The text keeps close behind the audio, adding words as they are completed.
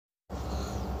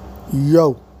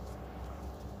Yo,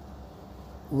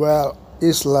 well,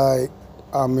 it's like,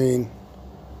 I mean,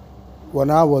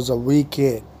 when I was a wee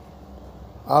kid,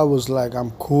 I was like,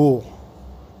 I'm cool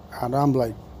and I'm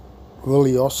like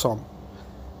really awesome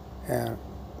and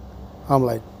I'm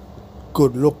like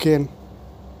good looking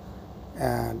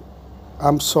and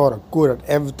I'm sort of good at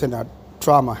everything I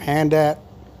try my hand at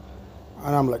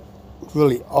and I'm like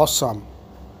really awesome.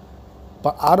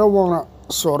 But I don't want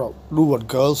to sort of do what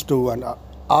girls do and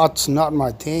art's not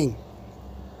my thing.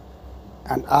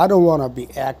 And I don't want to be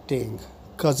acting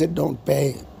because it don't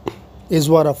pay, is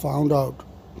what I found out.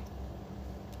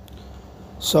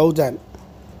 So then,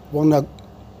 when I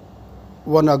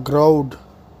when I growed,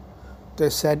 they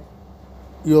said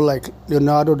you're like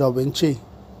Leonardo Da Vinci.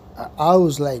 I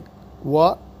was like,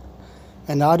 what?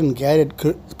 And I didn't get it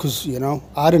because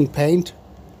I didn't paint.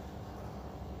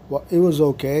 Well, it was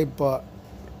okay, but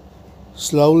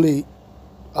slowly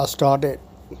I started,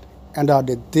 and I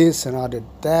did this and I did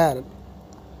that,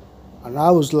 and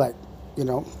I was like,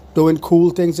 doing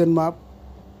cool things in my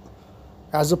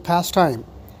as a pastime,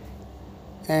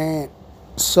 and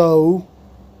so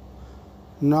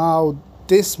now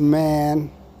this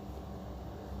man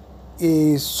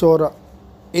is sort of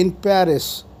in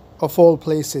Paris, of all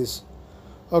places.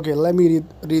 Okay, let me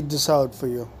read this out for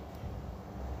you.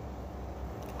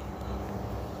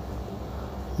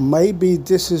 Maybe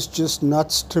this is just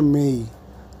nuts to me,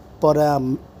 but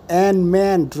an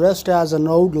man dressed as an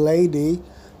old lady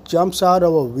jumps out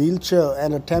of a wheelchair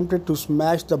and attempted to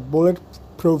smash the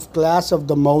bulletproof glass of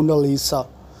the Mona Lisa,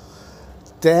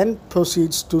 then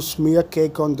proceeds to smear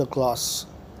cake on the glass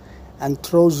and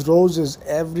throws roses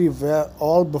everywhere,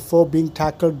 all before being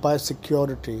tackled by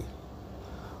security.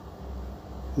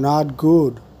 Not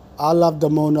good. I love the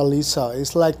Mona Lisa.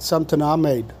 It's like something I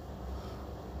made.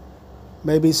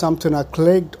 Maybe something I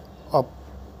clicked or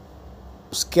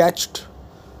sketched,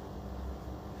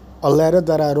 a letter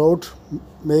that I wrote.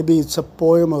 Maybe it's a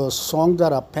poem or a song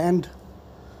that I penned,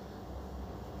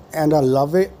 and I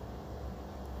love it.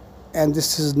 And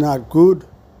this is not good.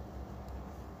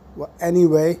 Well,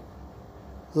 anyway,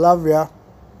 love ya.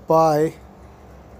 Bye.